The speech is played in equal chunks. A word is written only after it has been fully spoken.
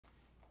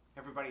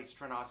Everybody, it's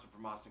Trent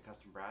from Austin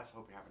Custom Brass.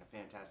 Hope you're having a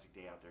fantastic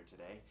day out there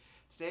today.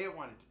 Today I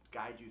wanted to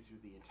guide you through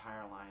the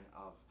entire line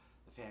of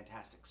the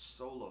fantastic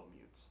Soulo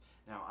mutes.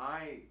 Now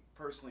I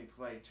personally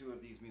play two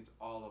of these mutes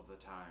all of the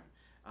time,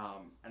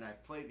 and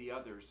I've played the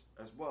others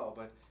as well,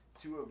 but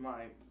two of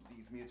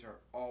these mutes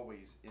are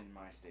always in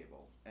my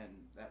stable. And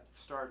that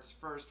starts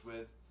first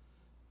with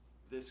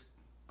this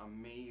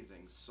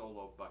amazing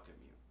Soulo Bucket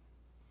mute.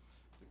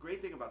 The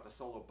great thing about the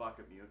Soulo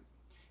Bucket mute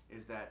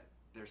is that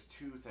there's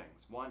two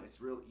things. One, it's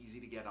real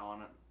easy to get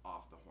on and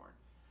off the horn.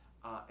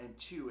 And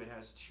two, it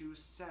has two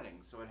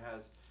settings. So it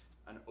has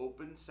an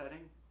open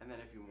setting, and then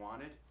if you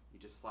wanted, you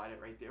just slide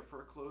it right there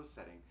for a closed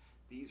setting.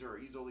 These are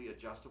easily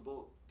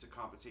adjustable to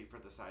compensate for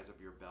the size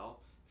of your bell.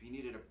 If you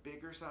needed a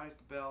bigger sized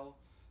bell,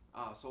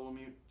 Soulo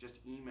mute, just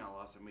email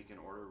us and we can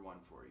order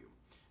one for you.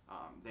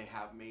 They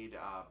have made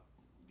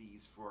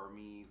these for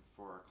me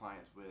for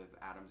clients with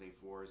Adams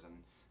A4s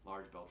and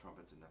large bell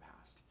trumpets in the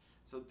past.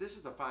 So this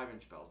is a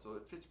 5-inch bell, so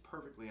it fits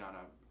perfectly on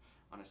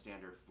a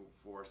standard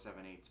 4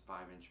 7/8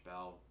 5-inch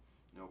bell,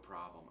 no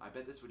problem. I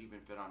bet this would even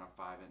fit on a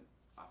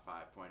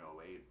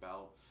 5.08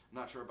 bell. I'm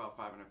not sure about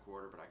 5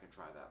 1/4, but I can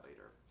try that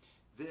later.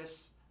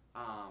 This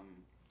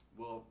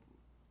will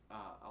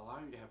allow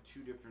you to have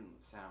two different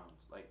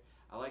sounds.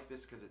 I like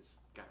this because it's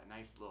got a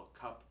nice little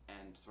cup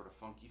and sort of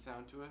funky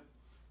sound to it.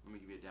 Let me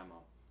give you a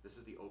demo. This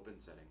is the open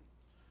setting.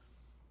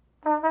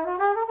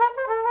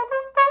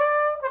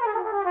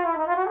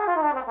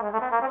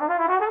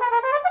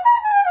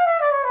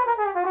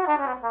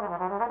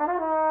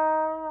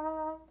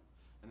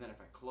 And then if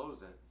I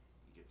close it,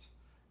 it gets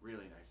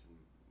really nice and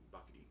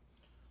buckety.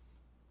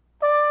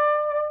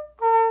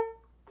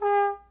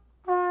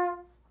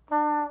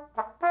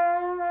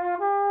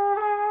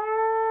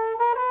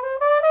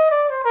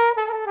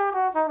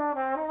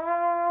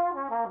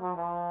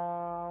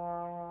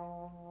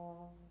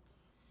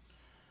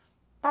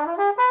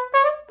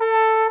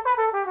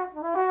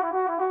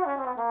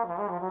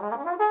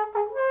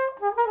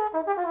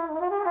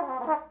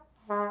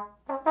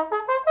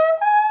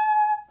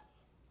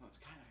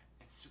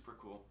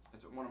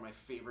 It's one of my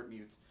favorite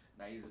mutes,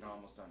 and I use it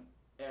almost on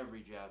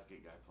every jazz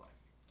gig I play.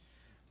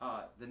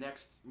 The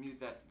next mute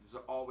that is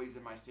always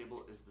in my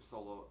stable is the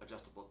Soulo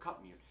adjustable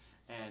cup mute,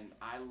 and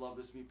I love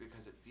this mute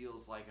because it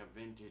feels like a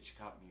vintage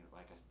cup mute,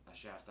 like a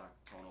Shasta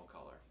tonal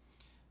color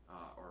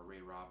or a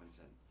Ray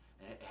Robinson,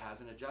 and it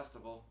has an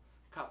adjustable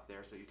cup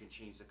there, so you can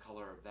change the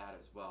color of that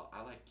as well.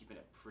 I like keeping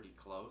it pretty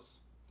close.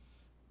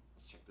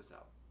 Let's check this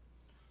out.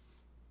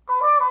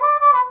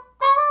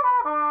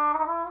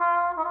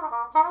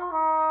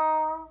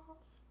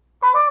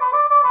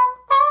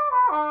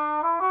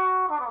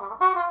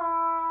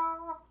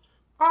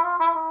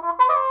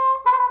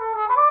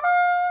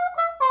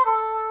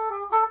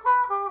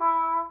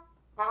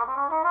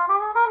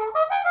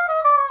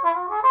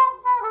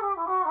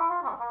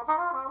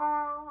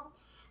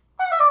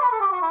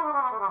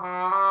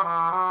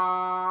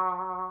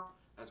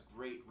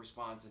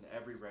 Response in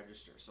every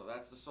register. So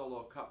that's the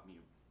Soulo Cup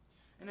mute.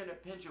 And in a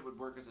pinch it would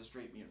work as a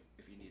straight mute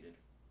if you needed.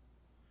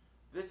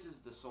 This is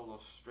the Soulo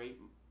Straight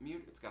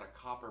mute. It's got a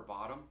copper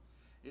bottom.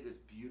 It is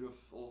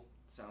beautiful.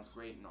 Sounds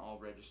great in all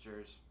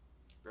registers.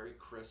 Very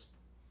crisp.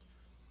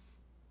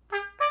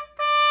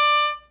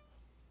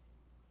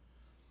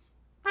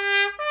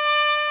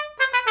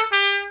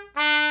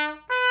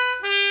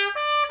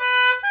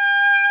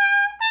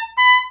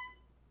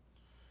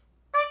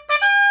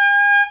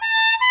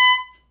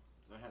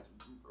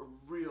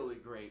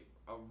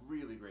 A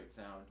really great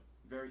sound,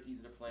 very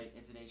easy to play,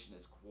 intonation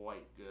is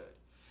quite good.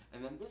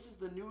 And then this is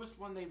the newest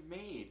one they've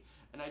made,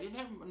 and I didn't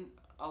have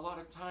a lot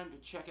of time to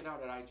check it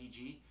out at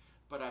ITG,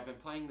 but I've been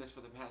playing this for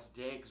the past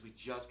day because we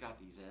just got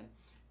these in,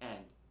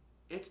 and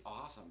it's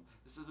awesome.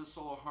 This is the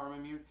Soulo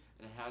Harmon mute,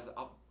 and it has,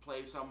 I'll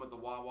play some with the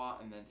wah-wah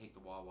and then take the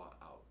wah-wah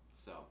out.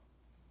 So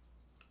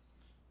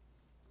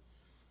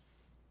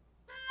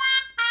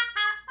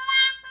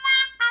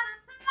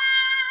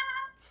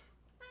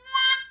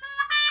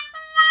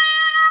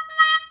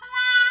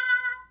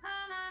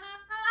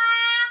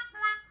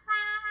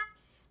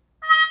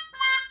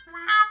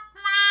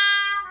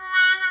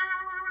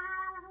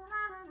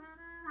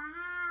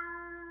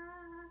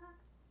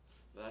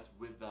that's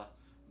with the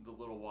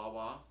little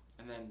wah-wah.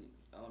 And then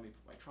let me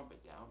put my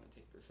trumpet down and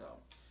take this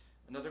out.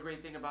 Another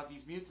great thing about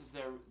these mutes is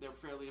they're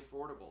fairly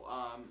affordable.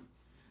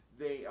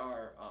 They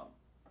are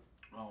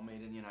all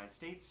made in the United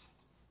States,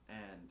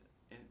 and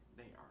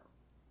they are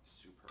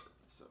superb.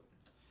 So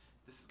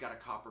this has got a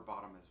copper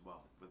bottom as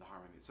well with the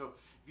Harmon mute. So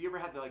if you ever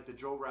had the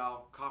Joe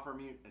Rao copper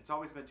mute, it's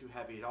always been too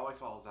heavy, it always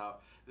falls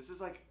out. This is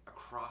like a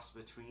cross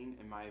between,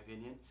 in my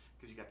opinion,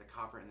 because you got the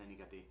copper and then you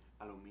got the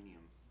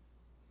aluminum.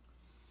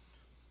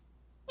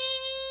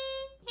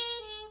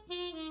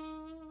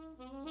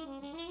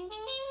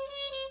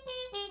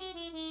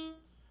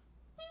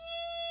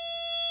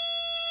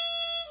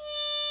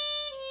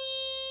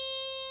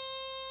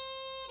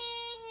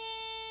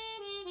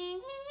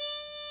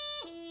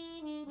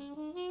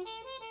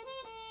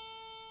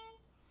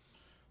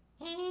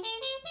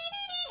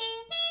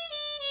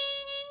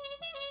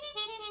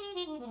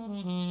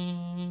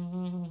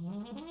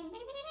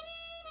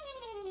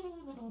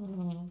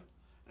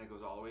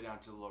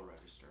 to the low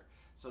register.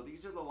 So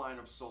these are the line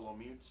of Soulo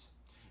mutes.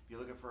 If you're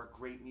looking for a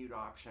great mute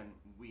option,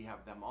 we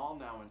have them all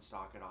now in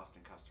stock at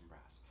Austin Custom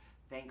Brass.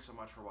 Thanks so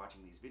much for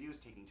watching these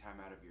videos, taking time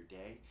out of your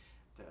day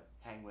to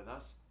hang with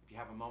us. If you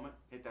have a moment,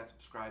 hit that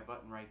subscribe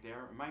button right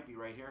there. It might be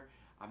right here.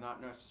 I'm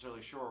not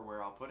necessarily sure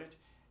where I'll put it.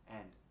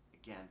 And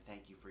again,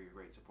 thank you for your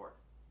great support.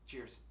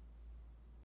 Cheers.